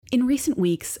In recent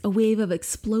weeks, a wave of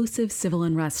explosive civil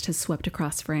unrest has swept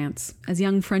across France, as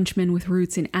young Frenchmen with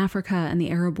roots in Africa and the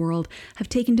Arab world have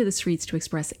taken to the streets to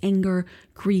express anger,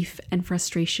 grief, and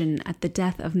frustration at the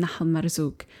death of Nahal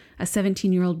Marzouk, a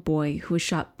 17-year-old boy who was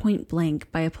shot point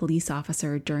blank by a police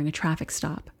officer during a traffic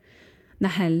stop.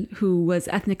 Nahel, who was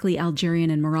ethnically Algerian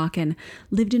and Moroccan,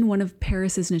 lived in one of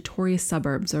Paris's notorious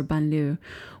suburbs, or banlieue,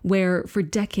 where, for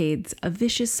decades, a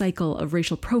vicious cycle of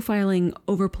racial profiling,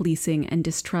 over-policing, and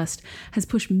distrust has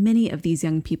pushed many of these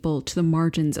young people to the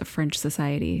margins of French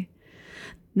society.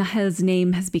 Nahel's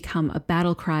name has become a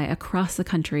battle cry across the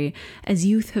country as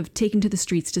youth have taken to the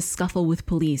streets to scuffle with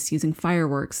police using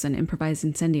fireworks and improvised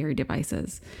incendiary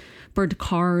devices, burned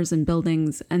cars and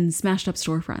buildings, and smashed up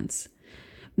storefronts.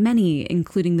 Many,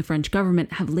 including the French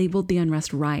government, have labeled the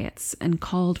unrest riots and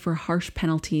called for harsh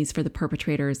penalties for the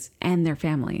perpetrators and their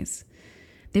families.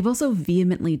 They've also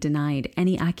vehemently denied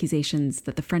any accusations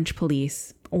that the French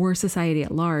police, or society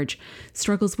at large,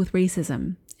 struggles with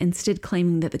racism, instead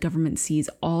claiming that the government sees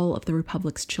all of the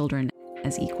Republic's children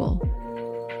as equal.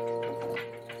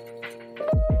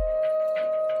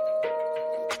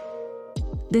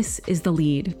 This is The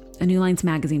Lead, a New Lines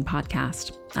magazine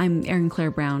podcast. I'm Erin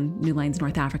Clare Brown, New Lines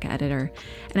North Africa editor,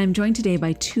 and I'm joined today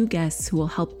by two guests who will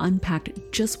help unpack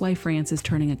just why France is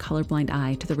turning a colorblind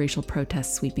eye to the racial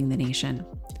protests sweeping the nation.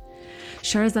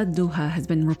 Charazade Douah has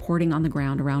been reporting on the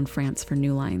ground around France for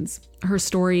New Lines. Her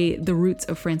story, The Roots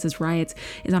of France's Riots,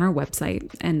 is on our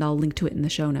website, and I'll link to it in the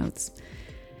show notes.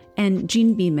 And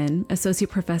Jean Beaman,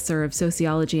 associate professor of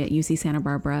sociology at UC Santa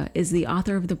Barbara, is the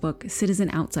author of the book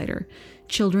Citizen Outsider: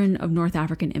 Children of North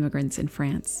African Immigrants in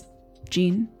France.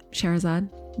 Jean, Charazade,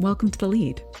 welcome to The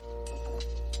Lead.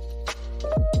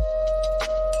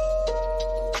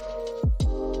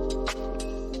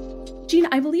 Jean,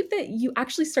 I believe that you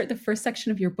actually start the first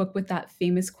section of your book with that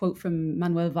famous quote from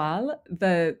Manuel Val,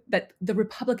 that the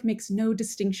Republic makes no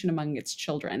distinction among its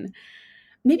children.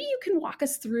 Maybe you can walk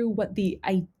us through what the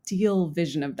ideal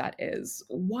vision of that is.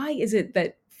 Why is it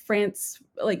that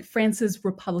France's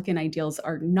Republican ideals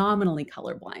are nominally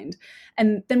colorblind?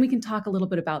 And then we can talk a little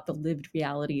bit about the lived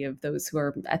reality of those who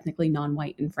are ethnically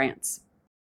non-white in France.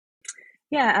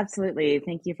 Yeah, absolutely.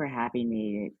 Thank you for having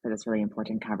me for this really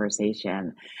important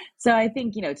conversation. So I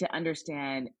think, to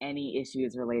understand any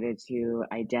issues related to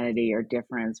identity or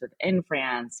difference within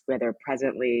France, whether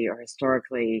presently or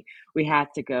historically, we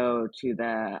have to go to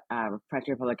the French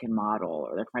Republican model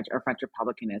or the French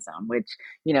Republicanism, which,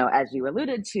 as you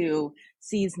alluded to,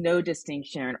 sees no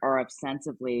distinction or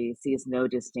ostensibly sees no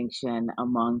distinction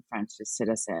among French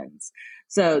citizens.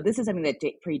 So this is something that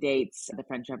predates the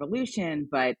French Revolution,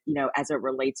 but, as it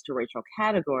relates to racial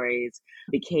categories,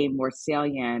 became more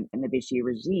salient in the Vichy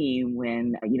regime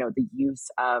when, the use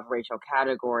of racial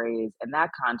categories in that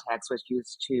context was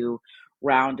used to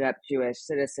round up Jewish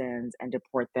citizens and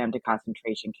deport them to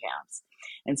concentration camps.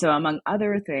 And so, among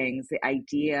other things, the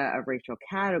idea of racial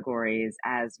categories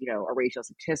as, or racial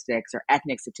statistics or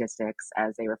ethnic statistics,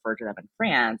 as they refer to them in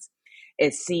France,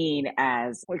 is seen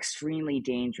as extremely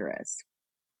dangerous.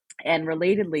 And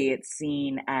relatedly, it's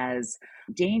seen as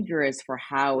dangerous for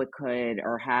how it could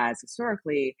or has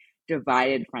historically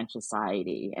divided French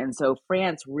society. And so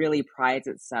France really prides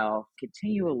itself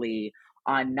continually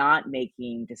on not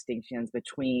making distinctions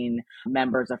between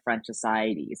members of French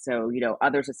society. So,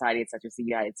 other societies such as the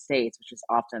United States, which is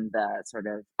often the sort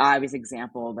of obvious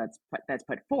example that's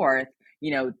put forth,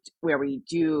 where we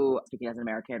do, speaking as an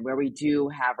American, where we do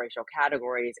have racial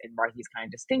categories and mark these kind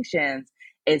of distinctions,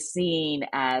 is seen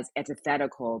as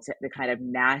antithetical to the kind of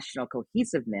national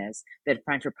cohesiveness that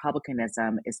French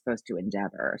republicanism is supposed to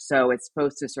endeavor. So it's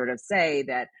supposed to sort of say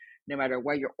that no matter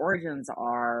what your origins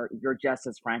are, you're just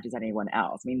as French as anyone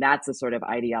else. I mean, that's the sort of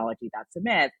ideology that's a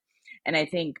myth. And I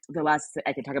think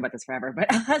I could talk about this forever, but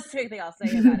the last thing I'll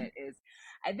say about it is,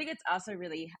 I think it's also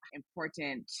really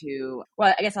important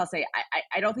I guess I'll say,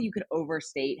 I don't think you could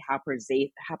overstate how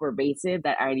pervasive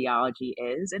that ideology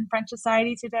is in French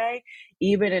society today.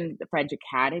 Even in the French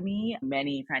Academy,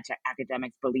 many French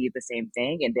academics believe the same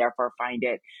thing and therefore find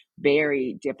it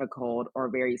very difficult or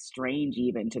very strange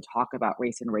even to talk about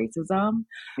race and racism.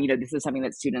 This is something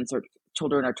that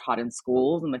children are taught in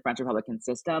schools in the French Republican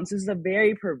system. So this is a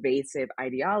very pervasive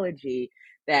ideology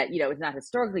that, is not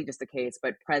historically just the case,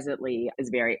 but presently is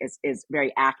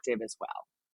very active as well.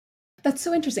 That's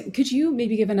so interesting. Could you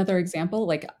maybe give another example,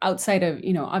 like outside of,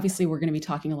 obviously we're going to be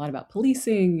talking a lot about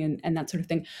policing and that sort of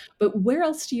thing, but where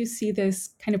else do you see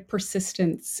this kind of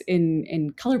persistence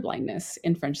in colorblindness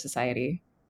in French society?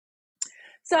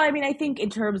 So, I think in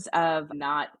terms of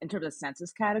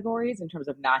census categories, in terms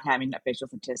of not having official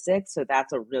statistics, so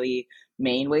that's a really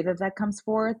main way that that comes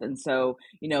forth. And so,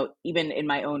 even in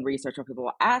my own research, when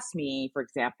people ask me, for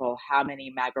example, how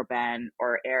many Maghreb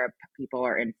or Arab people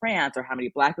are in France or how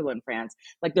many Black people in France,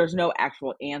 like there's no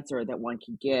actual answer that one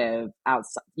can give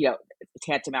outside,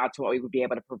 tantamount to what we would be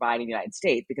able to provide in the United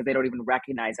States, because they don't even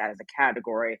recognize that as a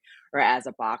category or as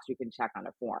a box you can check on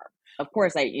a form. Of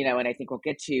course, and I think we'll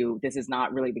get to, this is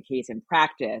not really the case in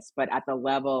practice, but at the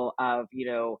level of,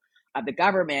 of the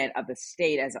government, of the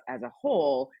state as a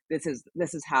whole, this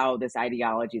is how this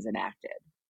ideology is enacted.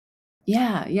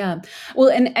 Yeah, yeah. Well,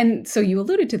 and so you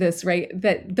alluded to this, right?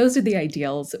 That those are the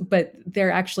ideals, but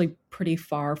they're actually pretty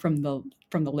far from the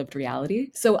lived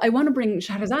reality. So I want to bring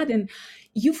Shahrazad in.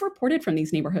 You've reported from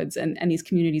these neighborhoods and these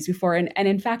communities before, and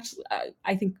in fact,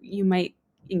 I think you might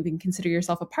even consider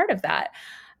yourself a part of that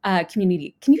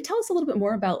community. Can you tell us a little bit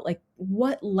more about like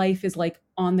what life is like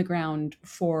on the ground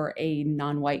for a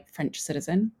non-white French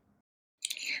citizen?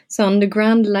 So on the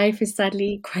ground, life is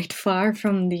sadly quite far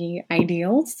from the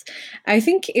ideals. I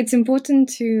think it's important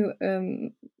to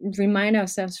remind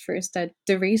ourselves first that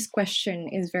the race question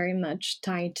is very much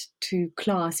tied to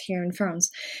class here in France,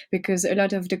 because a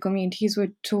lot of the communities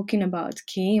we're talking about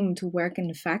came to work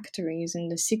in factories in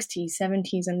the 60s,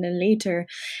 70s, and then later,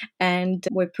 and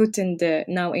were put in the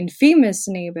now infamous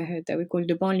neighborhood that we call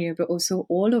the banlieue, but also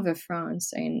all over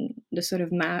France and the sort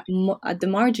of at the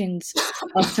margins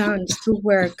of towns to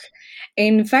work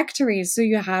in factories. So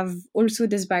you have also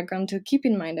this background to keep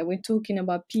in mind that we're talking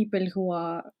about people who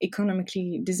are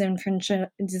economically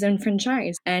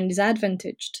disenfranchised and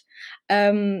disadvantaged.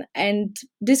 And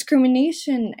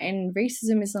discrimination and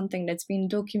racism is something that's been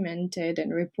documented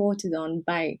and reported on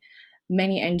by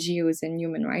many NGOs and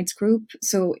human rights groups.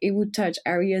 So it would touch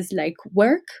areas like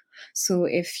work. So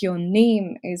if your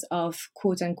name is of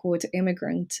quote unquote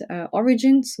immigrant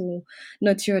origin, so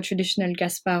not your traditional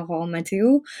Gaspar or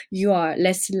Matteo, you are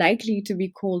less likely to be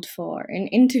called for an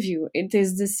interview. It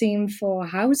is the same for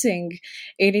housing.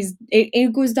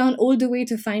 It goes down all the way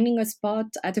to finding a spot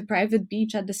at a private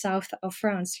beach at the south of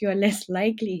France. You are less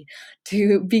likely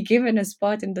to be given a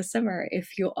spot in the summer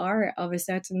if you are of a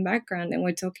certain background. And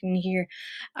we're talking here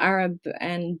Arab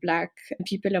and Black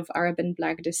people of Arab and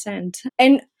Black descent.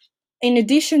 And in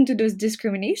addition to those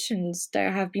discriminations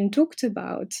that have been talked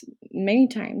about many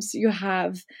times, you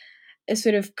have a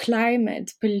sort of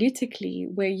climate politically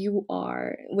where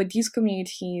these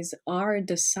communities are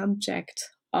the subject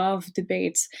of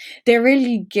debates. They're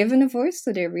really given a voice,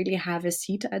 so they really have a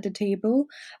seat at the table,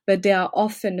 but they are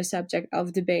often the subject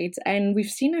of debates. And we've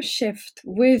seen a shift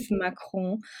with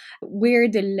Macron where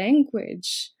the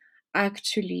language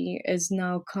actually is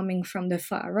now coming from the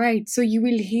far right. So you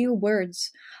will hear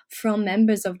words from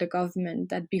members of the government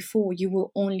that before you will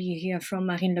only hear from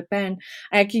Marine Le Pen.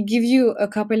 I could give you a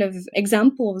couple of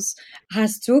examples.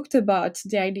 Has talked about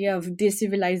the idea of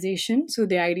decivilization, so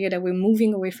the idea that we're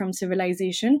moving away from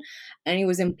civilization, and it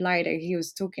was implied that he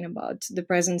was talking about the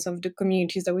presence of the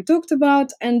communities that we talked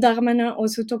about. And Darmanin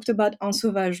also talked about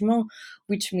ensauvagement,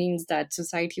 which means that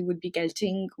society would be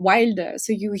getting wilder.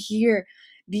 So you hear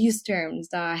these terms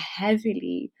that are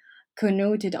heavily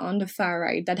connoted on the far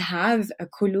right, that have a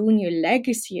colonial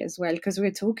legacy as well, because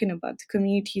we're talking about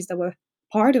communities that were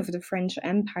part of the French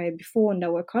Empire before and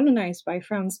that were colonized by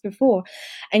France before.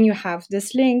 And you have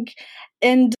this link.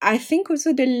 And I think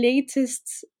also the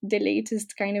latest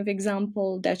kind of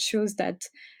example that shows that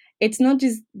it's not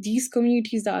just these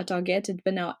communities that are targeted,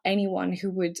 but now anyone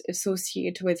who would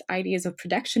associate with ideas of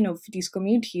protection of these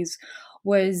communities,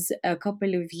 was a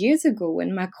couple of years ago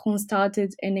when Macron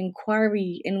started an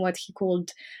inquiry in what he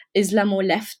called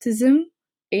Islamo-leftism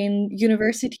in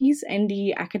universities and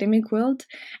the academic world,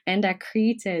 and that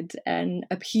created an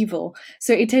upheaval.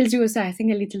 So it tells you also, I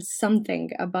think, a little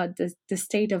something about the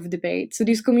state of debate. So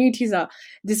these communities are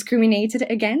discriminated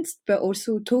against, but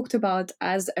also talked about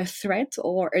as a threat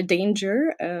or a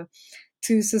danger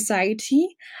to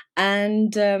society.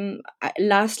 And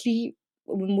lastly,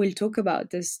 when we'll talk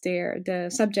about this, they're the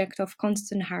subject of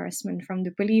constant harassment from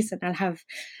the police, and I'll have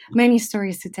many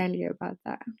stories to tell you about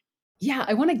that. Yeah,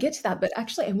 I want to get to that, but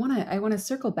actually I want to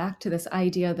circle back to this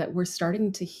idea that we're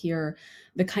starting to hear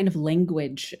the kind of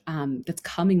language that's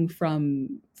coming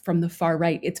from the far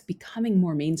right. It's becoming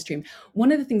more mainstream.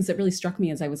 One of the things that really struck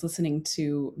me as I was listening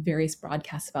to various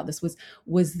broadcasts about this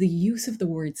was the use of the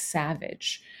word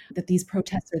savage, that these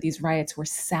protests or these riots were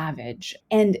savage.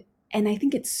 And I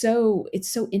think it's so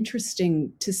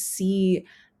interesting to see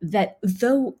that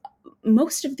though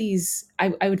most of these,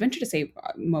 I would venture to say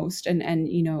most, and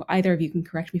either of you can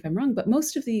correct me if I'm wrong, but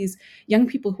most of these young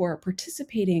people who are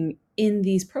participating in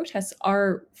these protests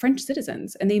are French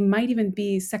citizens, and they might even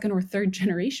be second or third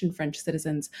generation French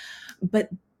citizens. But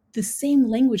the same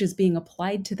language is being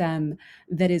applied to them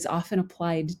that is often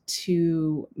applied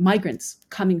to migrants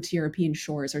coming to European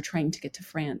shores or trying to get to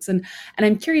France. And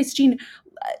I'm curious, Jean,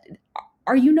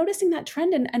 are you noticing that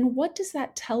trend? And what does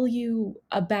that tell you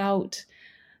about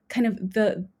kind of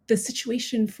the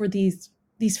situation for these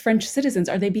French citizens?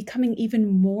 Are they becoming even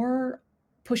more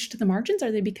pushed to the margins?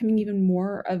 Are they becoming even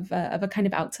more of a kind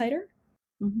of outsider?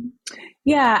 Mhm.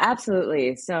 Yeah,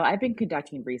 absolutely. So I've been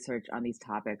conducting research on these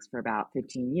topics for about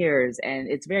 15 years, and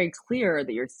it's very clear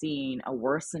that you're seeing a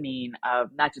worsening of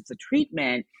not just the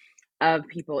treatment of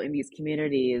people in these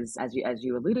communities, as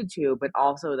you alluded to, but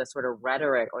also the sort of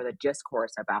rhetoric or the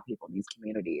discourse about people in these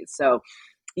communities. So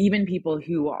even people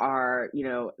who are,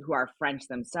 who are French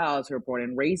themselves, who are born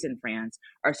and raised in France,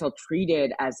 are still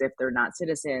treated as if they're not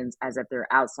citizens, as if they're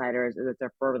outsiders, as if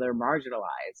they're further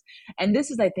marginalized. And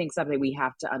this is, I think, something we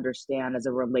have to understand as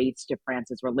it relates to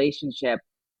France's relationship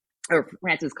or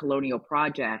France's colonial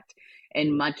project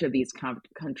in much of these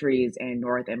countries in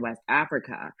North and West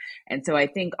Africa. And so I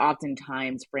think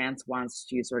oftentimes France wants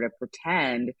to sort of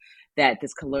pretend that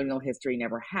this colonial history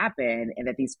never happened and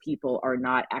that these people are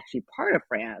not actually part of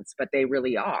France, but they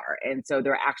really are. And so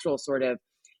their actual sort of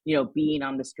being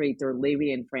on the street, they're living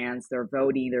in France, they're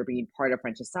voting, they're being part of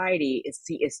French society is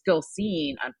still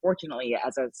seen, unfortunately,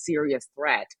 as a serious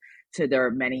threat to their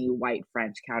many white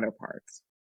French counterparts.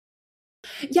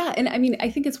 Yeah, and I mean,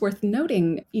 I think it's worth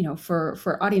noting,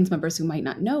 for audience members who might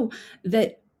not know,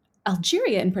 that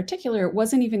Algeria in particular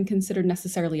wasn't even considered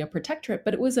necessarily a protectorate,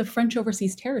 but it was a French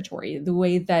overseas territory, the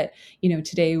way that,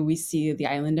 today we see the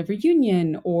island of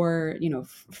Reunion or,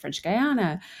 French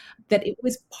Guyana, that it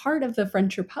was part of the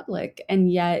French Republic.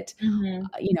 And yet, Hmm.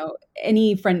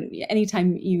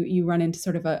 anytime you run into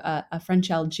sort of a French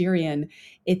Algerian,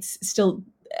 it's still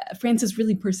France is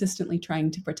really persistently trying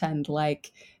to pretend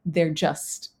like they're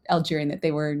just Algerian, that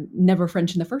they were never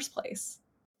French in the first place.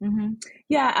 Hmm.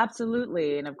 Yeah,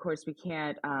 absolutely. And of course, we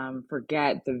can't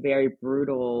forget the very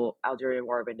brutal Algerian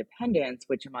War of Independence,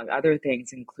 which, among other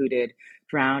things, included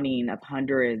drowning of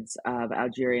hundreds of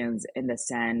Algerians in the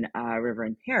Seine River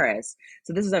in Paris.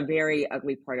 So this is a very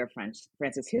ugly part of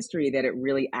France's history that it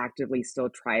really actively still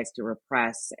tries to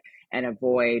repress and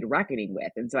avoid reckoning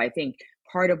with. And so I think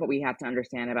part of what we have to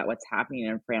understand about what's happening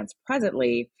in France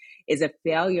presently is a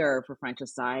failure for French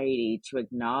society to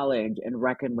acknowledge and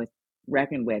reckon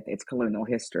with its colonial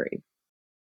history.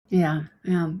 Yeah,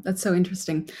 yeah, that's so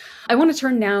interesting. I want to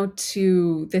turn now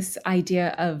to this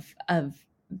idea of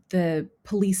the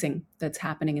policing that's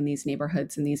happening in these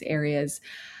neighborhoods in these areas.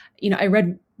 I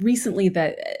read recently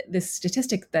that this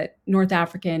statistic that North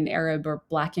African, Arab, or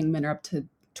Black young men are up to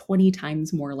 20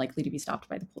 times more likely to be stopped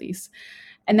by the police.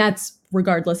 And that's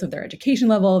regardless of their education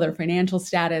level, their financial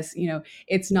status.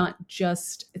 It's not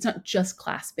just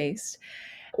class based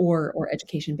or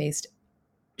education based.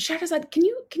 Shahrazad, can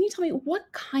you tell me what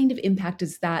kind of impact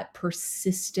does that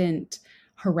persistent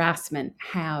harassment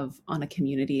have on a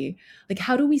community? Like,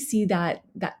 how do we see that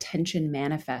tension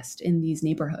manifest in these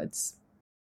neighborhoods?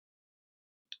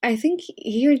 I think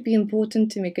here it'd be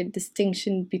important to make a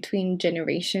distinction between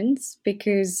generations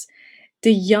because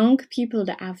the young people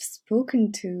that I've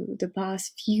spoken to the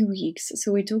past few weeks,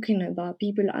 so we're talking about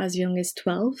people as young as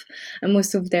 12, and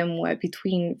most of them were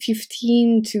between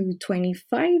 15 to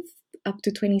 25, up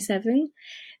to 27.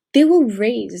 They were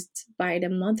raised by the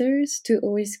mothers to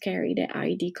always carry their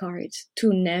ID card,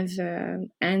 to never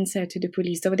answer to the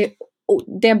police. So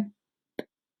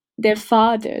their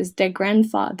fathers, their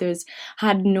grandfathers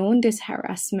had known this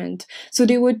harassment. So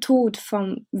they were taught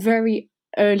from very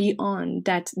early on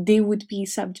that they would be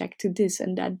subject to this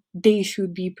and that they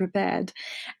should be prepared.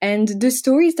 And the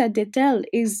stories that they tell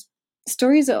is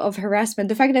stories of harassment.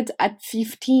 The fact that at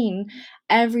 15,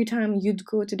 every time you'd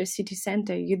go to the city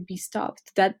center, you'd be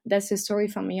stopped. That's a story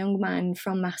from a young man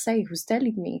from Marseille who's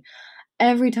telling me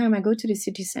every time I go to the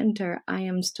city center, I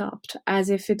am stopped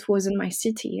as if it wasn't my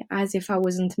city, as if I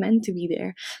wasn't meant to be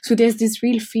there. So there's this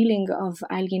real feeling of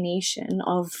alienation,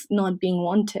 of not being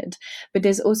wanted. But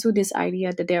there's also this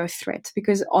idea that they're a threat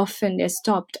because often they're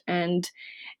stopped. And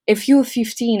if you're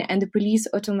 15 and the police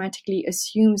automatically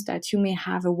assumes that you may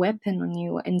have a weapon on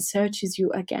you and searches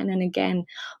you again and again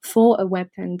for a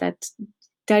weapon that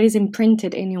is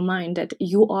imprinted in your mind that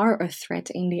you are a threat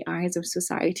in the eyes of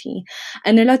society.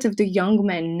 And a lot of the young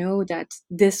men know that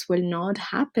this will not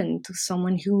happen to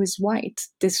someone who is white.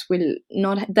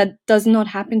 That does not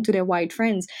happen to their white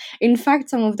friends. In fact,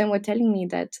 some of them were telling me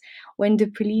that when the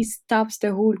police stops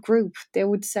the whole group, they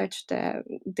would search the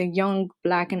young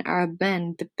Black and Arab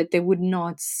men, but they would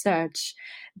not search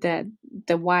the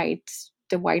the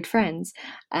white friends.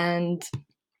 And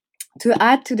To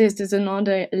add to this, there's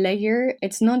another layer.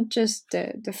 It's not just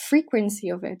the frequency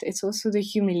of it, it's also the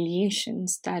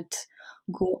humiliations that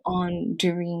go on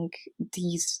during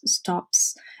these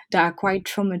stops that are quite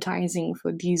traumatizing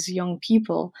for these young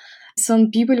people.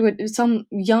 Some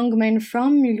young men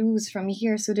from Mulhouse, from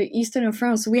here, so the eastern of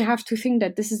France, we have to think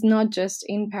that this is not just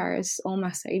in Paris or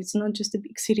Marseille, it's not just the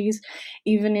big cities,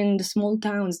 even in the small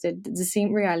towns, that the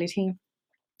same reality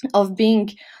of being,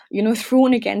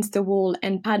 thrown against the wall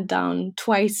and pat down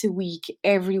twice a week,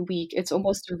 every week. It's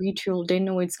almost a ritual. They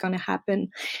know it's going to happen.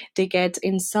 They get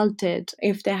insulted.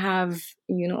 If they have,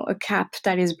 a cap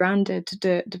that is branded,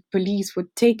 the police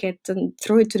would take it and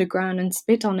throw it to the ground and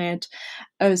spit on it.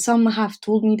 Some have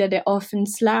told me that they often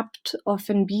slapped,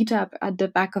 often beat up at the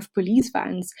back of police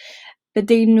vans, but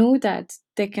they know that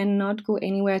they cannot go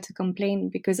anywhere to complain,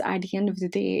 because at the end of the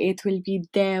day, it will be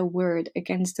their word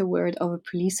against the word of a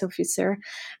police officer,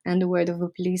 and the word of a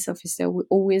police officer will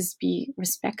always be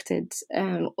respected,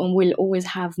 and will always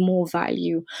have more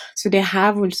value. So they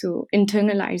have also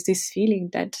internalized this feeling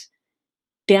that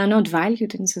they are not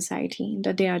valued in society,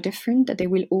 that they are different, that they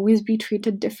will always be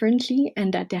treated differently,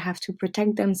 and that they have to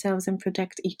protect themselves and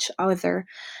protect each other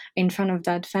in front of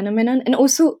that phenomenon. And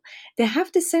also, they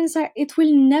have the sense that it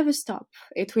will never stop,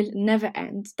 it will never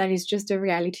end. That is just the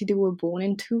reality they were born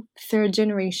into. Third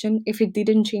generation, if it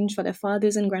didn't change for their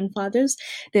fathers and grandfathers,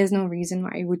 there's no reason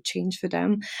why it would change for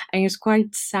them. And it's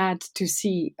quite sad to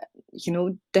see,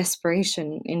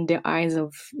 desperation in the eyes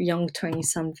of young 20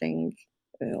 something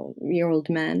year old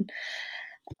man.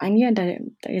 And yeah, that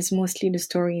is mostly the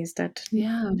stories that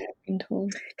Yeah, have been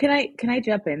told. Can I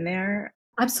jump in there?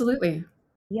 absolutely.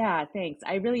 Yeah, thanks.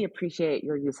 I really appreciate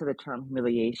your use of the term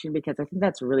humiliation because I think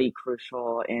that's really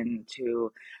crucial into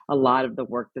a lot of the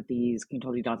work that these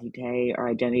control d'identité or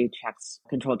identity checks,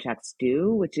 control checks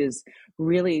do, which is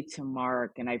really to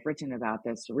mark, and I've written about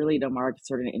this, really to mark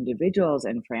certain individuals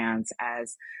in France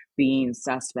as being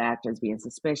suspect, as being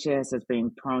suspicious, as being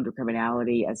prone to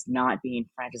criminality, as not being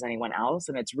French as anyone else.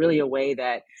 And it's really a way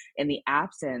that in the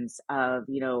absence of,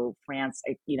 France,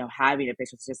 having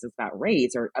official statistics about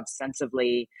race or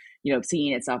ostensibly,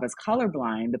 seeing itself as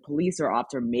colorblind, the police are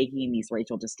often making these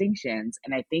racial distinctions.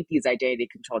 And I think these identity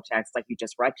control checks, like you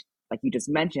just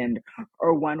mentioned,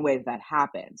 are one way that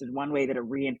happens, and one way that it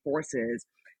reinforces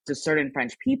to certain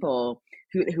French people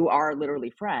who are literally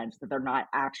French that they're not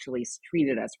actually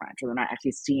treated as French, or they're not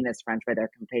actually seen as French by their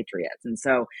compatriots. And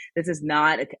so this is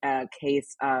not a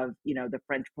case of, the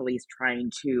French police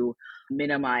trying to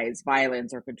minimize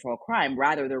violence or control crime.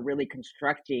 Rather, they're really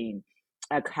constructing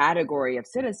a category of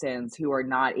citizens who are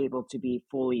not able to be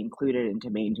fully included into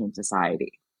mainstream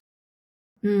society.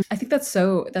 I think that's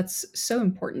so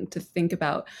important to think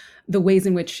about the ways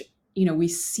in which,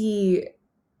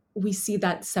 we see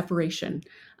that separation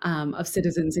of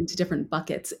citizens into different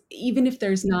buckets. Even if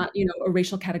there's not, a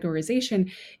racial categorization,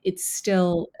 it's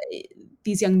still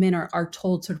these young men are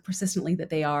told sort of persistently that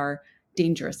they are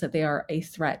dangerous, that they are a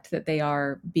threat, that they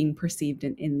are being perceived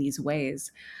in these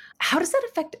ways. How does that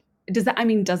affect? Does that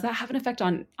have an effect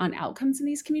on outcomes in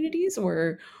these communities,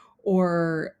 or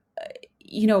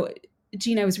you know,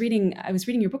 Jean, I was reading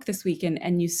your book this week,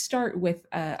 and you start with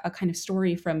a kind of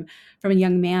story from a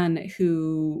young man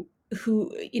who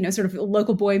sort of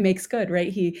local boy makes good,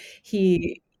 right?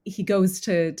 He goes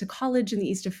to college in the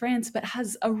east of France, but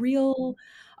has a real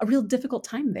difficult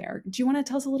time there. Do you want to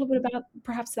tell us a little bit about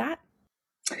perhaps that?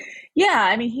 Yeah,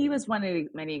 I mean, he was one of the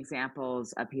many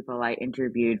examples of people I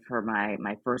interviewed for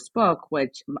my first book,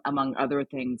 which, among other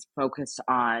things, focused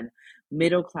on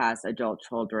middle class adult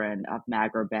children of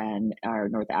Maghreb or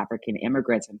North African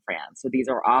immigrants in France. So these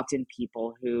are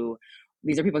people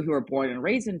who are born and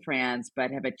raised in France,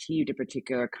 but have achieved a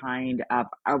particular kind of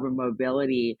urban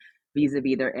mobility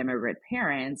vis-a-vis their immigrant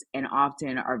parents, and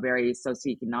often are very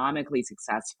socioeconomically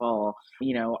successful,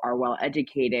 are well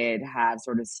educated, have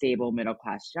sort of stable middle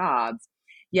class jobs.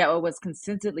 Yet what was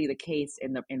consistently the case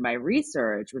in my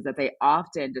research was that they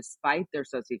often, despite their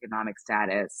socioeconomic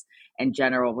status and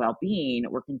general well-being,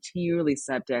 were continually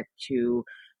subject to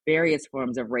various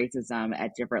forms of racism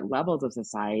at different levels of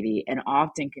society, and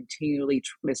often continually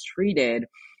mistreated,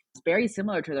 very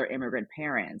similar to their immigrant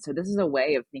parents. So this is a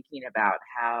way of thinking about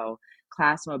how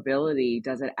class mobility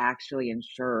doesn't actually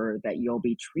ensure that you'll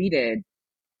be treated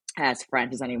as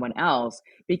French as anyone else,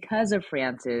 because of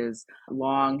France's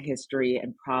long history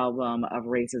and problem of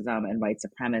racism and white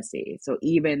supremacy. So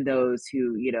even those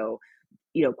who,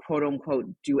 quote unquote,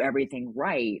 do everything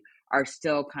right are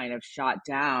still kind of shot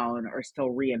down or still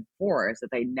reinforced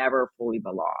that they never fully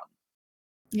belong.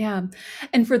 Yeah.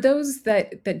 And for those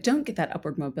that don't get that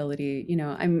upward mobility,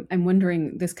 I'm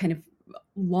wondering this kind of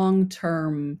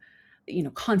long-term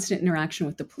constant interaction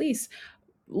with the police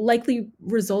likely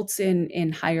results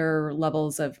in higher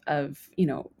levels of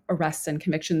arrests and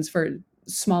convictions for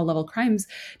small level crimes.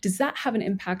 Does that have an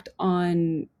impact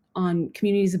on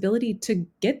communities' ability to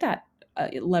get that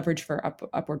leverage for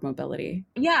upward mobility?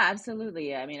 Yeah,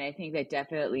 absolutely. I mean, I think that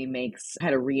definitely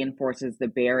kind of reinforces the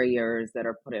barriers that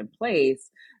are put in place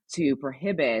to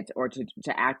prohibit or to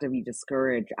actively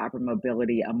discourage upward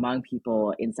mobility among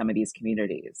people in some of these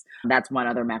communities. That's one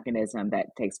other mechanism that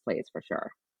takes place for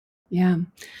sure. Yeah.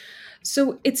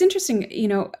 So it's interesting,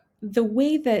 the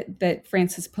way that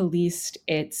France has policed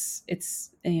its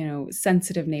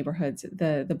sensitive neighborhoods,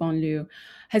 the banlieue,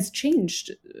 has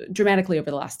changed dramatically over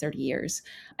the last 30 years.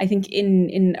 I think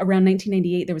in around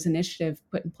 1998 there was an initiative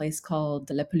put in place called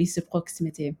la police de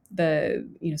proximité, the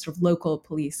sort of local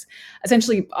police.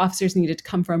 Essentially, officers needed to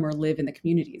come from or live in the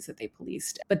communities that they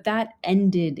policed. But that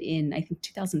ended in, I think,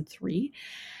 2003,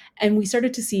 and we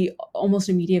started to see almost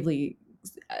immediately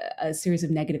a series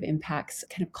of negative impacts,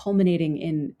 kind of culminating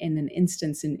in an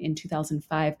instance in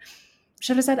 2005.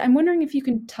 Charazade, I'm wondering if you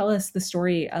can tell us the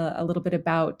story a little bit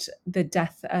about the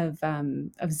death of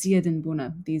Ziad and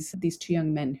Bouna, these two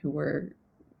young men who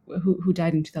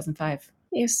died in 2005.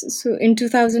 Yes, so in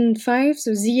 2005,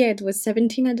 so Ziad was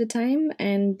 17 at the time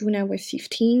and Bouna was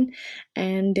 15,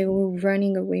 and they were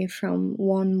running away from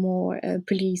one more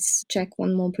police check,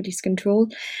 one more police control,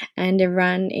 and they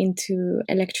ran into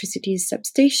electricity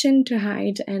substation to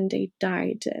hide, and they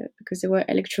died because they were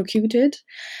electrocuted.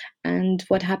 And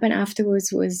what happened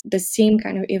afterwards was the same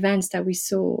kind of events that we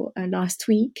saw last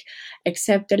week,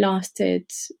 except they lasted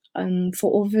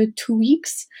for over 2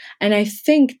 weeks. And I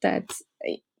think that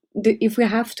if we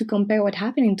have to compare what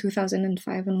happened in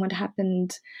 2005 and what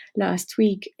happened last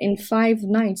week, in 5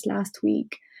 nights last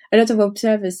week, a lot of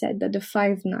observers said that the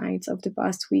 5 nights of the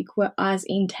past week were as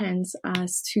intense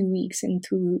as 2 weeks in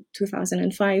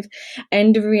 2005.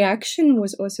 And the reaction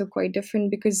was also quite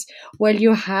different because while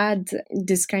you had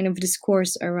this kind of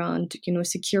discourse around,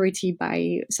 security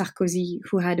by Sarkozy,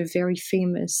 who had a very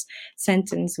famous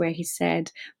sentence where he said,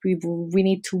 we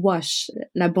need to wash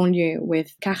la banlieue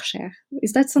with Karcher.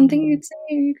 Is that something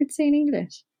you could say in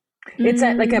English? It's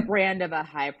like a brand of a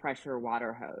high pressure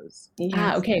water hose.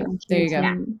 Yes, Okay. thank There you, you go.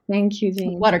 Yeah. Jane. Thank you,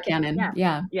 Jane. Water cannon. Yeah.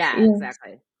 Yeah, Yes.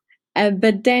 exactly.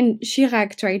 But then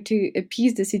Chirac tried to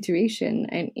appease the situation,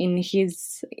 and in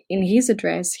his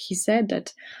address, he said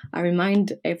that I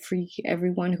remind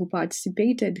everyone who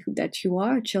participated that you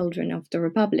are children of the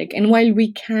Republic. And while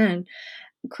we can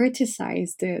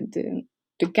criticize the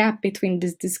gap between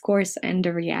this discourse and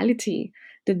the reality,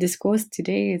 the discourse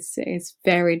today is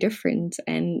very different,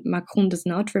 and Macron does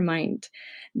not remind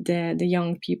the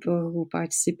young people who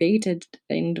participated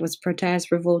in those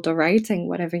protests, revolt, or rioting,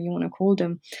 whatever you want to call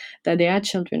them, that they are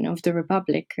children of the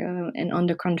Republic. And on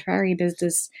the contrary, there's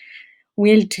this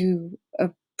will to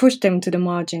push them to the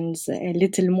margins a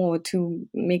little more to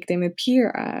make them appear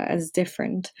as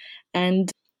different.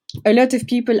 And a lot of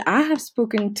people I have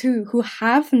spoken to who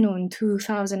have known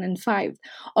 2005,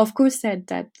 of course, said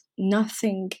that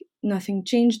nothing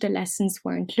changed, the lessons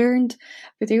weren't learned,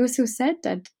 but they also said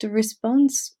that the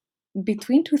response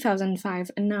between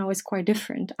 2005 and now is quite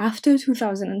different. After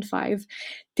 2005,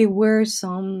 there were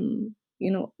some,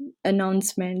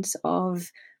 announcements of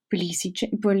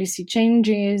policy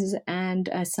changes and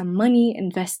some money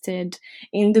invested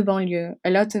in the banlieue. A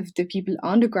lot of the people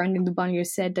on the ground in the banlieue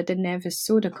said that they never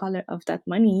saw the color of that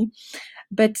money.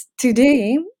 But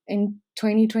today, in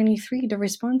 2023, the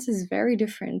response is very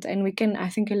different. And we can, I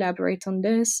think, elaborate on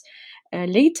this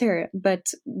later. But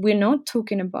we're not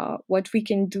talking about what we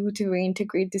can do to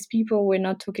reintegrate these people. We're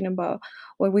not talking about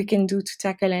what we can do to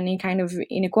tackle any kind of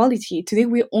inequality. Today,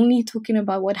 we're only talking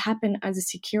about what happened as a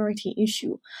security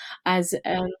issue, as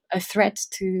a threat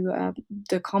to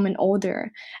the common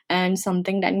order, and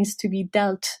something that needs to be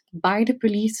dealt by the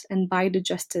police and by the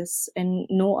justice, and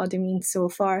no other means so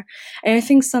far. And I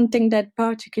think something that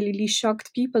particularly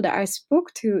shocked people that I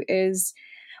spoke to is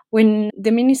when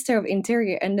the Minister of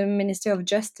Interior and the Minister of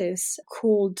Justice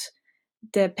called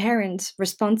the parents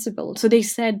responsible. So they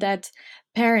said that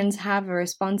parents have a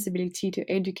responsibility to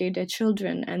educate their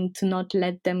children and to not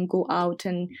let them go out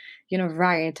and,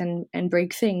 riot and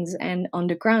break things. And on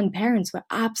the ground, parents were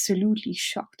absolutely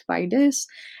shocked by this.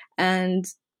 And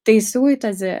they saw it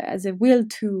as a will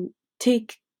to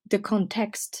take the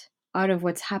context out of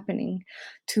what's happening,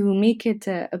 to make it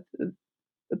a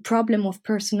problem of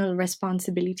personal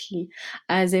responsibility,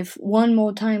 as if one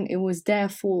more time it was their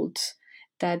fault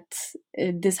that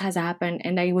this has happened,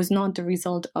 and that it was not the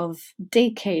result of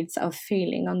decades of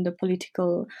failing on the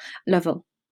political level.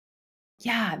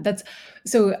 Yeah, that's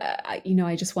so.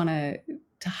 I just want to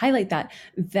highlight that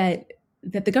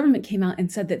the government came out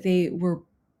and said that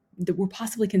that were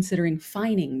possibly considering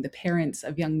fining the parents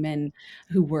of young men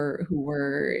who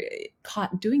were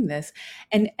caught doing this,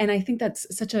 and I think that's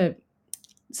such a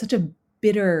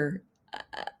bitter,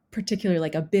 particularly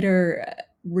like a bitter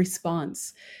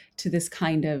response to this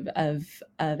kind of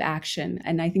action.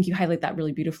 And I think you highlight that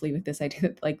really beautifully with this idea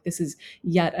that like this is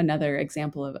yet another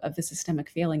example of the systemic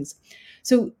failings.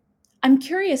 So I'm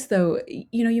curious though,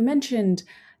 you know, you mentioned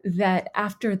that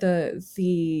after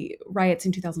the riots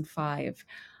in 2005,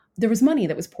 there was money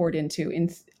that was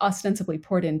ostensibly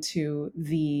poured into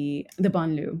the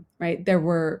banlieue, right? There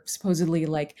were supposedly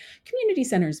like community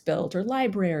centers built or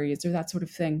libraries or that sort of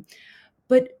thing.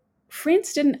 But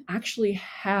France didn't actually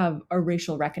have a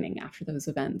racial reckoning after those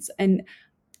events. And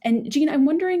Jean, I'm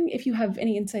wondering if you have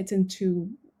any insights into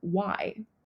why.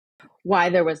 Why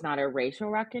there was not a racial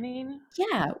reckoning?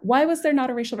 Yeah, why was there not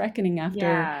a racial reckoning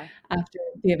Yeah. after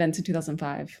the events in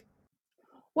 2005?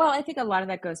 Well, I think a lot of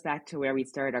that goes back to where we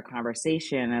started our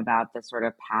conversation about the sort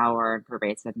of power and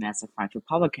pervasiveness of French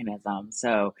republicanism.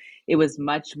 So it was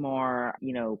much more,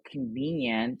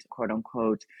 convenient, quote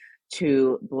unquote,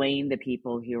 to blame the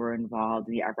people who were involved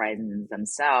in the uprisings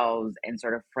themselves and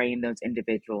sort of frame those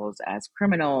individuals as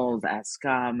criminals, as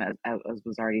scum, as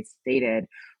was already stated,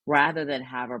 rather than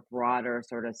have a broader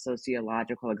sort of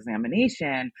sociological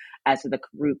examination as to the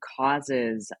root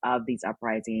causes of these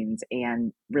uprisings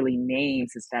and really name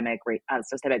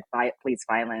police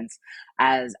violence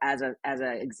as an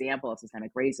example of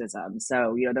systemic racism.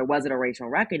 So there wasn't a racial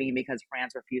reckoning because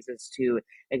France refuses to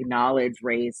acknowledge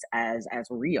race as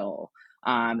real.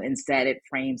 Instead, it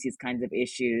frames these kinds of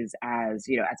issues as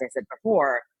as I said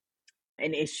before,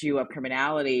 an issue of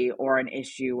criminality or an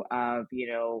issue of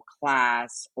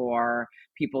class or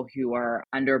people who are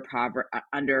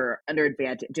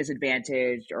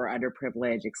disadvantaged or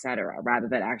underprivileged, etc., rather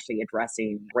than actually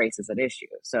addressing race as an issue.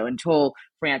 So until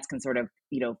France can sort of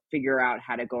figure out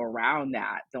how to go around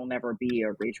that, there'll never be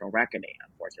a racial reckoning,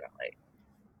 unfortunately.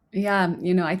 Yeah,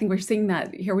 I think we're seeing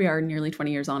that here we are nearly 20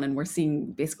 years on, and we're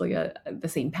seeing basically the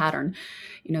same pattern.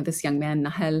 This young man,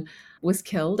 Nahel, was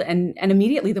killed, and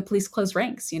immediately the police closed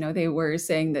ranks. They were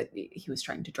saying that he was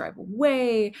trying to drive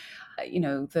away.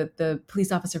 The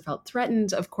police officer felt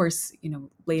threatened. Of course,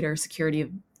 later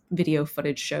security video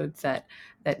footage showed that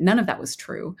none of that was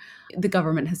true. The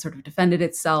government has sort of defended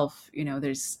itself.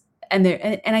 And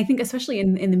I think especially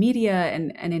in the media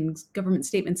and in government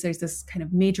statements, there's this kind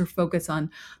of major focus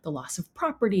on the loss of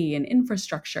property and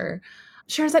infrastructure.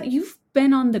 Charazade, you've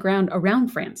been on the ground around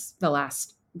France the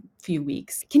last few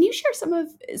weeks. Can you share some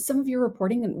of your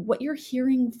reporting and what you're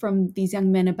hearing from these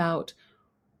young men about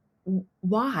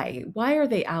why are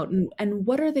they out, and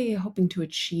what are they hoping to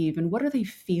achieve, and what are they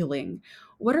feeling?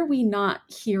 What are we not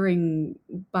hearing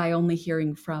by only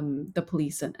hearing from the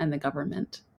police and the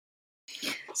government?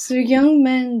 So young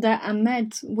men that I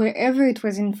met wherever it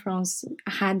was in France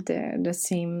had the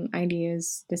same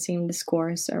ideas, the same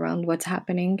discourse around what's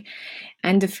happening.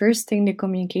 And the first thing they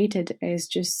communicated is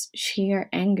just sheer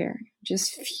anger,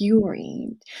 just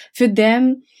fury. For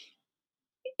them,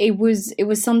 it was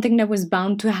something that was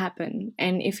bound to happen,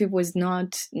 and if it was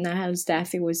not Nahal's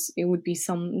death, it would be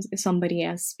somebody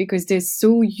else, because they're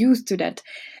so used to that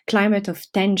climate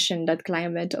of tension, that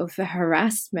climate of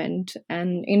harassment.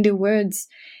 And in the words,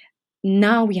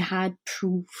 now we had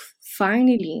proof.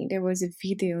 Finally, there was a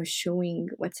video showing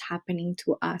what's happening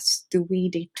to us, the way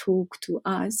they talk to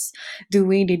us, the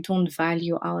way they don't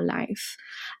value our life.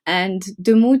 And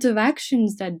the mode of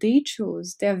actions that they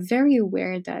chose, they're very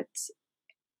aware that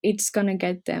it's gonna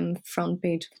get them front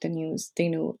page of the news. They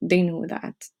know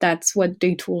that. That's what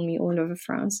they told me all over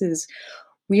France is,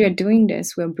 we are doing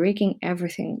this, we're breaking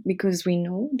everything because we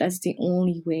know that's the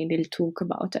only way they'll talk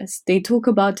about us. They talk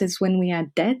about us when we are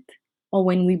dead or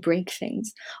when we break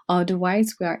things.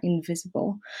 Otherwise, we are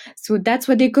invisible. So that's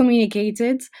what they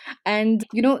communicated. And,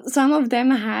 some of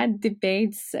them had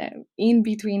debates in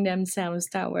between themselves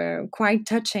that were quite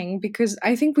touching, because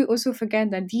I think we also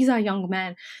forget that these are young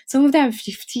men. Some of them are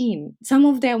 15. Some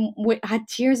of them had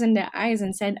tears in their eyes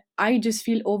and said, I just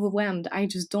feel overwhelmed. I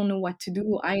just don't know what to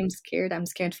do. I am scared. I'm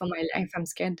scared for my life. I'm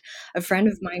scared a friend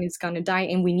of mine is going to die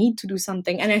and we need to do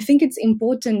something. And I think it's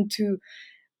important to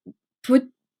put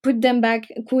them back,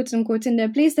 quote unquote, in their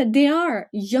place, that they are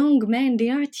young men, they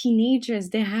are teenagers,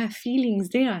 they have feelings,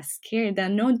 they are scared, they're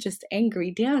not just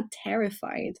angry, they are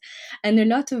terrified. And a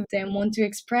lot of them want to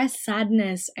express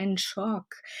sadness and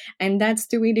shock, and that's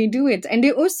the way they do it. And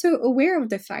they're also aware of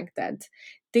the fact that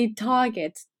they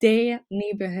target their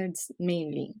neighborhoods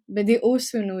mainly, but they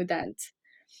also know that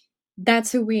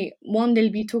that's a way, one,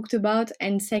 they'll be talked about,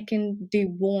 and second, they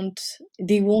won't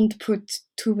put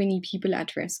too many people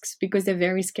at risks, because they're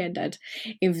very scared that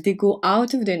if they go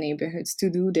out of their neighborhoods to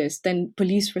do this, then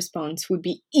police response would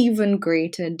be even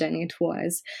greater than it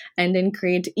was, and then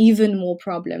create even more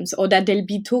problems, or that they'll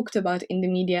be talked about in the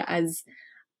media as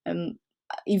um,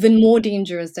 even more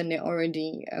dangerous than they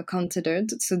already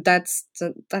considered. So that's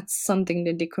something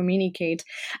that they communicate,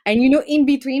 and in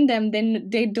between them, then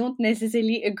they don't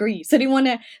necessarily agree. So they want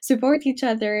to support each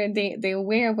other. They're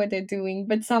aware of what they're doing,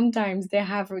 but sometimes they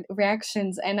have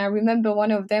reactions. And I remember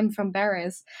one of them from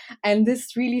Paris, and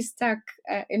this really stuck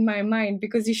in my mind,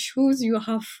 because it shows you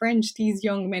how French these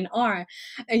young men are.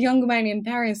 A young man in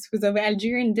Paris who's of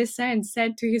Algerian descent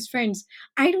said to his friends,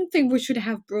 I don't think we should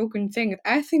have broken things.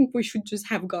 I think we should just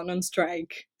have gone on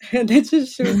strike. That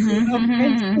just shows you how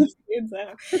French these kids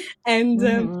are.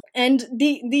 And and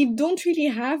they don't really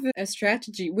have a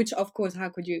strategy. Which, of course, how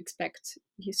could you expect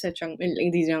these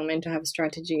young men to have a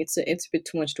strategy? It's a bit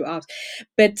too much to ask.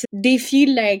 But they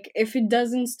feel like if it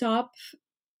doesn't stop,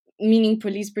 meaning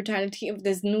police brutality, if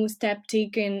there's no step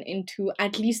taken into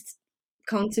at least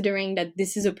considering that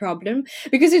this is a problem,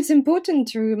 because it's important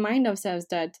to remind ourselves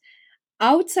that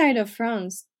outside of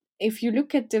France, if you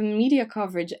look at the media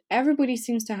coverage, everybody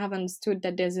seems to have understood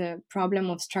that there's a problem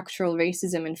of structural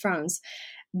racism in France.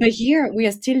 But here we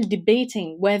are still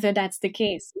debating whether that's the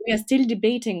case. We are still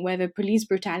debating whether police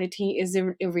brutality is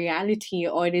a reality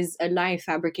or it is a lie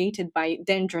fabricated by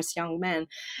dangerous young men.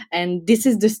 And this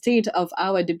is the state of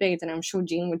our debate. And I'm sure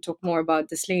Jean will talk more about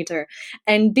this later.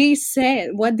 And they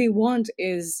said what they want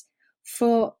is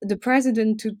for the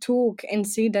president to talk and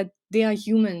say that they are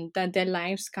human, that their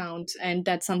lives count, and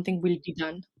that something will be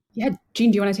done. Yeah,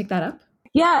 Jean, do you want to take that up?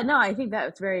 Yeah, no, I think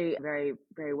that's very, very,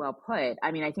 very well put.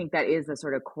 I mean, I think that is the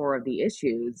sort of core of the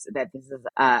issues, that this is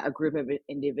a group of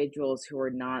individuals who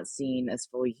are not seen as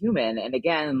fully human. And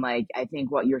again, like, I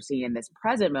think what you're seeing in this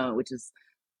present moment, which is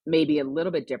maybe a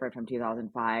little bit different from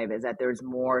 2005, is that there's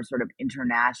more sort of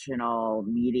international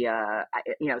media,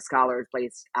 scholars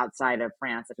based outside of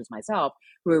France, such as myself,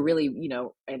 who are really,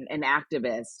 and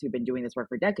activists who've been doing this work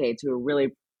for decades, who are really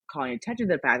calling attention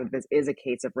to the fact that this is a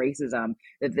case of racism,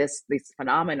 that this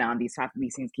phenomenon, these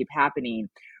things keep happening,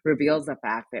 reveals the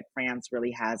fact that France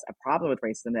really has a problem with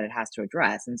racism that it has to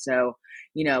address. And so,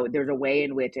 there's a way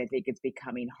in which I think it's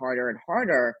becoming harder and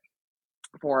harder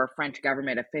for French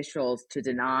government officials to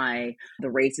deny the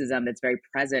racism that's very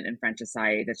present in French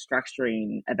society, that's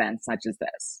structuring events such as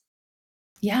this.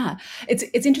 Yeah,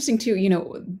 it's interesting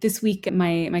too. This week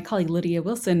my colleague Lydia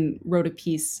Wilson wrote a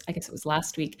piece, I guess it was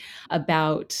last week,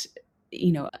 about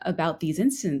about these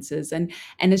instances, and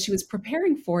as she was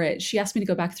preparing for it, she asked me to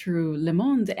go back through Le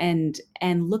Monde and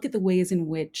look at the ways in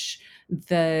which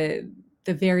the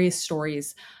various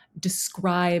stories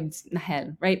described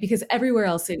Nahel, right? Because everywhere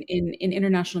else in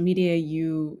international media,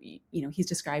 he's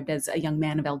described as a young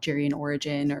man of Algerian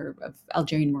origin or of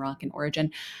Algerian Moroccan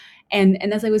origin. And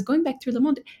as I was going back through Le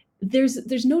Monde,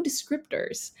 there's no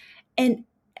descriptors. And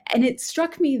and it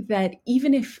struck me that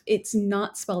even if it's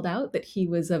not spelled out that he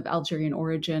was of Algerian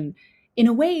origin, in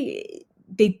a way,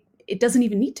 it doesn't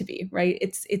even need to be, right?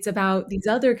 It's about these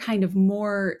other kind of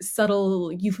more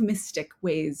subtle, euphemistic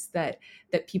ways that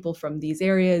people from these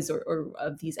areas or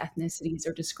of these ethnicities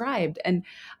are described. And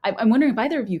I'm wondering if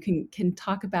either of you can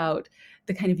talk about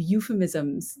the kind of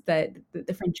euphemisms that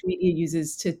the French media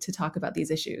uses to talk about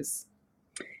these issues.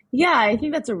 Yeah, I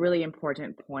think that's a really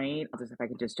important point. Just if I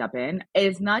could just jump in,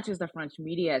 it's not just the French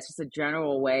media; it's just the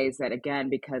general ways that, again,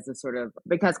 because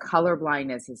color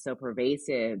blindness is so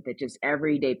pervasive, that just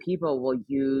everyday people will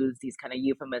use these kind of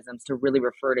euphemisms to really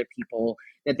refer to people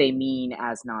that they mean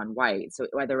as non-white. So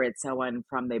whether it's someone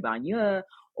from the banlieue,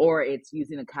 or it's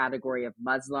using the category of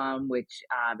Muslim, which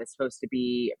is supposed to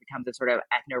becomes a sort of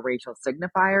ethno-racial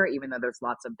signifier, even though there's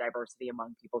lots of diversity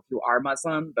among people who are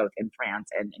Muslim, both in France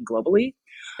and globally.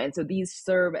 And so these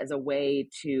serve as a way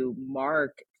to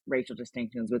mark racial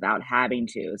distinctions without having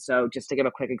to. So just to give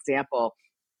a quick example,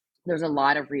 there's a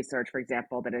lot of research, for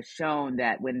example, that has shown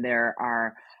that when there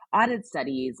are audit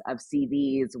studies of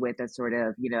CVs with a sort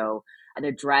of, an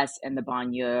address in the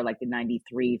banlieue, like the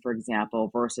 93, for example,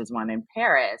 versus one in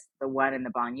Paris, the one in the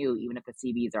banlieue, even if the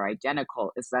CVs are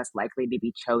identical, is less likely to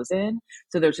be chosen.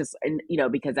 So there's just,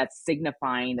 because that's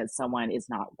signifying that someone is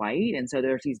not white. And so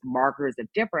there's these markers of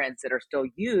difference that are still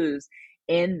used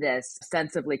in this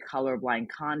ostensibly colorblind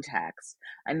context.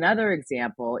 Another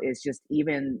example is just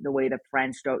even the way the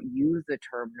French don't use the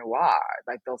term noir.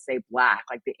 Like they'll say black,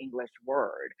 like the English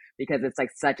word, because it's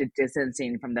like such a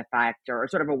distancing from the fact, or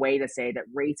sort of a way to say that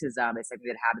racism is something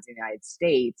that happens in the United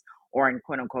States, or in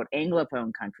quote unquote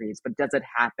Anglophone countries, but does it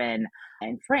happen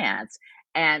in France?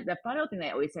 And the final thing that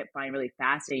I always find really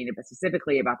fascinating, but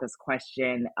specifically about this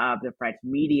question of the French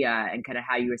media and kind of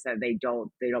how you were said they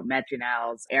don't mention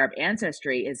Al's Arab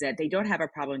ancestry, is that they don't have a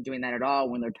problem doing that at all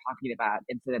when they're talking about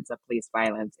incidents of police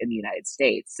violence in the United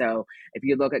States. So if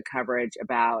you look at coverage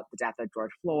about the death of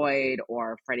George Floyd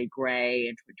or Freddie Gray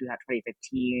in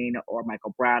 2015 or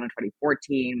Michael Brown in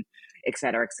 2014, et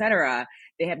cetera,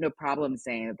 they have no problem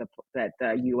saying that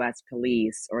the U.S.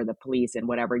 police or the police in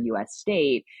whatever U.S.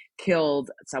 state killed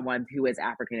someone who is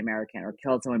African American or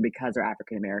killed someone because they're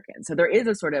African American. So there is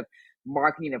a sort of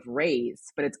marketing of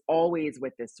race, but it's always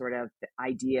with this sort of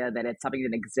idea that it's something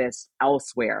that exists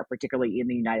elsewhere, particularly in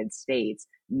the United States,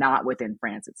 not within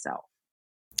France itself.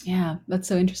 Yeah, that's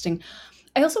so interesting.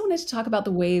 I also wanted to talk about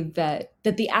the way that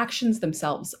the actions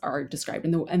themselves are described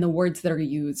and the words that are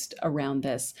used around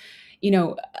this. You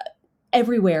know,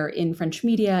 everywhere in French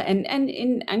media and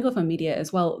in Anglophone media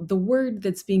as well, the word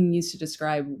that's being used to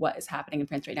describe what is happening in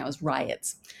France right now is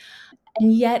riots.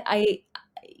 And yet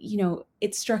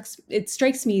it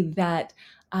strikes me that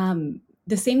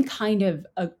the same kind of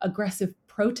aggressive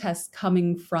protests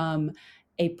coming from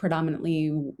a predominantly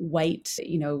white,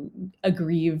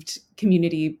 aggrieved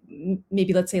community,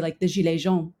 maybe let's say like the Gilets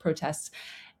jaunes protests,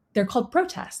 they're called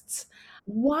protests.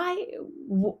 Why?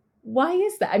 Why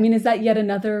is that? I mean, is that yet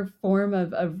another form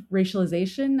of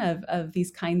racialization of these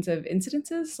kinds of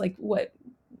incidences? Like what?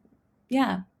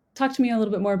 Yeah, talk to me a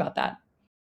little bit more about that.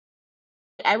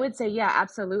 I would say, yeah,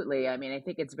 absolutely. I mean, I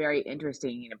think it's very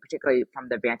interesting, particularly from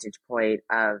the vantage point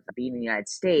of being in the United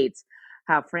States,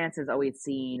 how France is always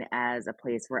seen as a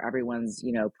place where everyone's,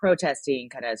 protesting,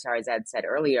 kind of as Charazade said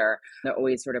earlier, they're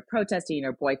always sort of protesting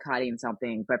or boycotting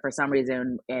something. But for some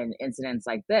reason, in incidents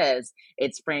like this,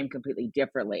 it's framed completely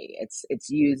differently. It's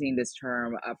using this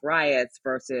term of riots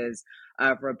versus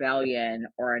of rebellion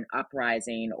or an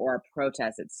uprising or a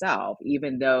protest itself,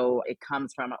 even though it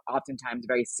comes from oftentimes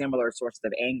very similar sources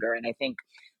of anger. And I think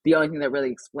the only thing that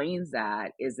really explains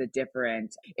that is a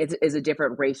different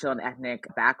racial and ethnic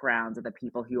backgrounds of the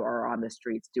people who are on the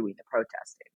streets doing the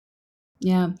protesting.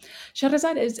 Yeah.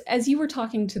 Shahrazad, as you were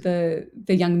talking to the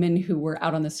young men who were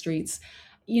out on the streets,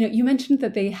 you mentioned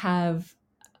that they have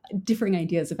differing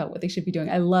ideas about what they should be doing.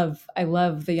 I love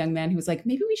the young man who was like,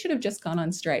 maybe we should have just gone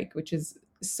on strike, which is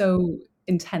so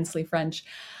intensely French.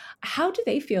 How do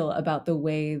they feel about the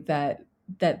way that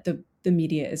the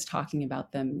media is talking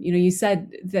about them? You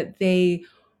said that they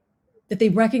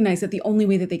recognize that the only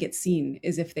way that they get seen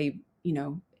is if they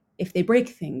break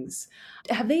things.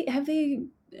 Have they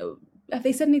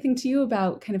said anything to you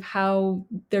about kind of how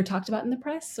they're talked about in the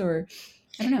press, or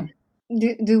I don't know?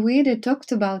 The way they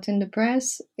talked about in the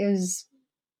press is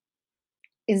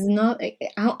not.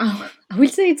 I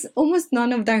would say it's almost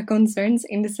none of their concerns,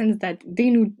 in the sense that they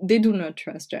do not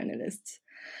trust journalists.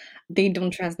 They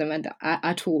don't trust them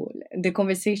at all. The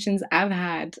conversations I've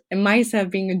had, and myself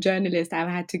being a journalist, I've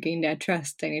had to gain their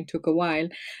trust, and it took a while.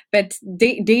 But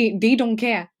they don't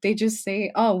care. They just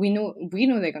say, "Oh, we know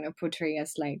they're gonna portray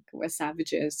us like we're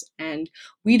savages, and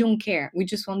we don't care. We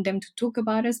just want them to talk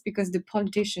about us because the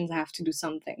politicians have to do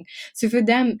something." So for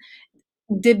them,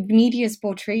 the media's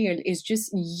portrayal is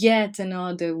just yet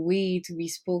another way to be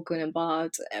spoken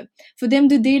about. For them,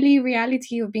 the daily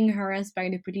reality of being harassed by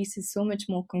the police is so much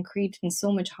more concrete and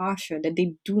so much harsher that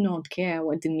they do not care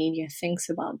what the media thinks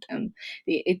about them.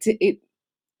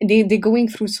 They're going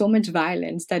through so much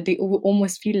violence that they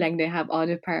almost feel like they have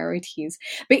other priorities.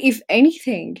 But if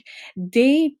anything,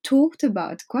 they talked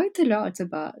about quite a lot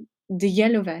about the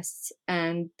yellow vests,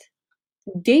 and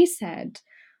they said,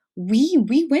 we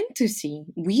went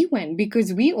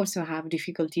because we also have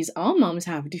difficulties. Our moms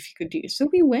have difficulties, so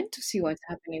we went to see what's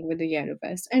happening with the yellow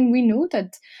vest, and we know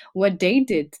that what they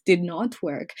did not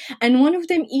work. And one of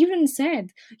them even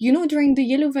said, during the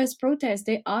yellow vest protest,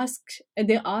 they asked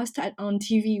on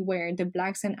TV where the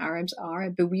blacks and Arabs are,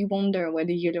 but we wonder where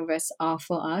the yellow vests are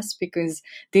for us, because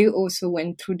they also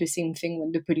went through the same thing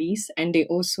with the police, and they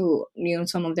also,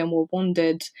 some of them were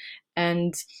wounded.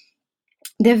 And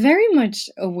they're very much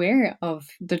aware of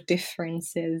the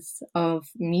differences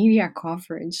of media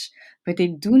coverage, but they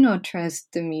do not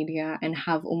trust the media and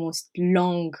have almost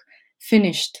long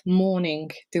finished mourning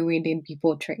the way they'd be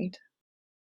portrayed.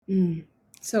 Mm,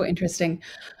 so interesting.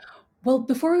 Well,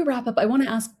 before we wrap up, I want to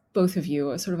ask both of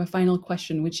you a sort of a final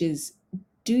question, which is,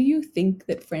 do you think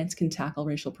that France can tackle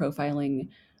racial profiling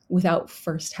without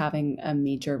first having a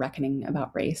major reckoning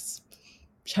about race?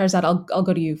 Shahrazad, I'll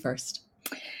go to you first.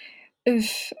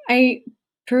 If I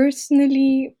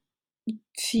personally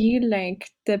feel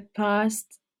like the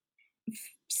past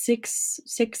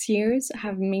six years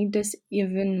have made this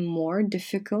even more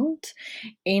difficult,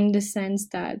 in the sense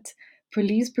that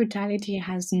police brutality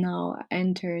has now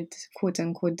entered, quote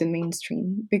unquote, the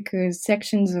mainstream, because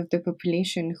sections of the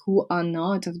population who are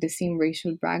not of the same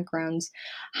racial backgrounds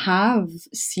have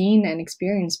seen and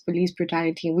experienced police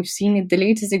brutality. We've seen it. The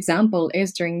latest example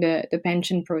is during the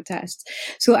pension protests.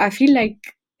 So I feel like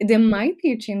there might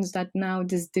be a chance that now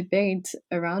this debate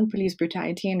around police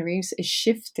brutality and race is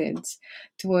shifted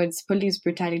towards police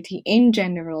brutality in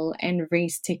general and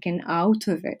race taken out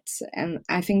of it. And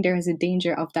I think there is a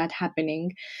danger of that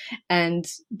happening, and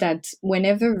that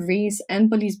whenever race and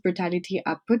police brutality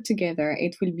are put together,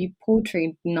 it will be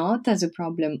portrayed not as a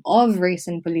problem of race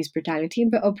and police brutality,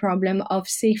 but a problem of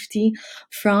safety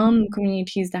from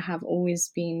communities that have always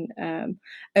been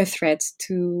a threat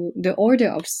to the order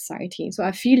of society. So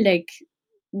I feel like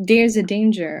there's a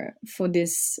danger for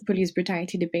this police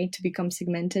brutality debate to become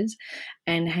segmented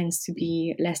and hence to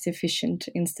be less efficient,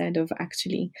 instead of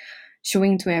actually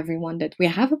showing to everyone that we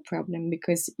have a problem,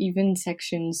 because even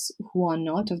sections who are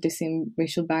not of the same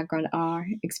racial background are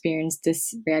experiencing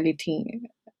this reality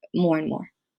more and more.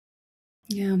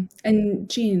 Yeah. And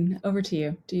Jean, over to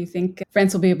you. Do you think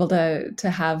France will be able to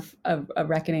have a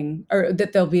reckoning, or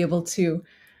that they'll be able to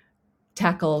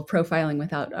tackle profiling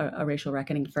without a racial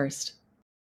reckoning first?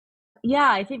 Yeah,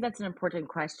 I think that's an important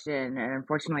question. And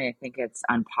unfortunately, I think it's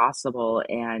impossible,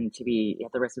 and to be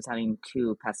at the risk of sounding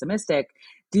too pessimistic,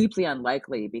 deeply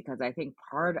unlikely, because I think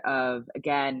part of,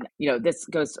 again, this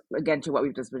goes again to what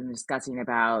we've just been discussing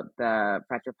about the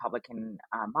French Republican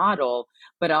model,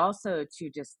 but also to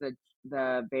just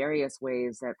the various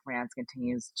ways that France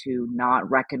continues to not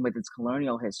reckon with its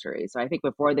colonial history. So I think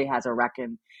before it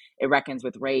reckons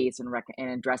with race and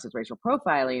addresses racial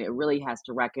profiling, it really has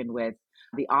to reckon with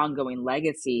the ongoing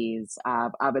legacies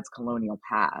of its colonial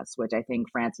past, which I think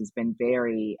France has been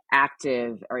very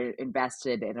active or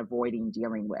invested in avoiding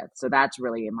dealing with. So that's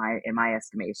really, in my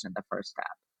estimation, the first step.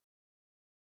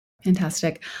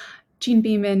 Fantastic. Jean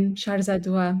Beaman, Charazade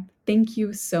Douah, thank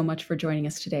you so much for joining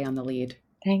us today on The Lead.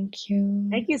 Thank you.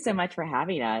 Thank you so much for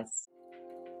having us.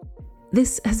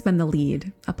 This has been The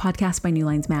Lead, a podcast by New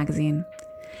Lines Magazine.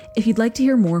 If you'd like to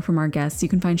hear more from our guests, you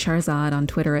can find Charazade on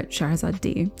Twitter at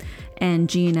Charazade and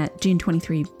Jean at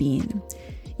Jean23Bean.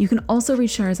 You can also read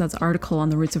Charazade's article on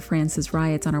the roots of France's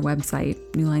riots on our website,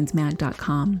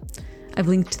 newlinesmag.com. I've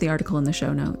linked to the article in the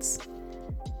show notes.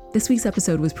 This week's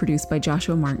episode was produced by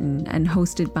Joshua Martin and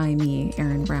hosted by me,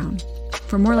 Erin Brown.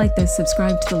 For more like this,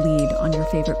 subscribe to The Lead on your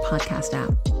favorite podcast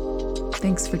app.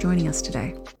 Thanks for joining us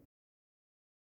today.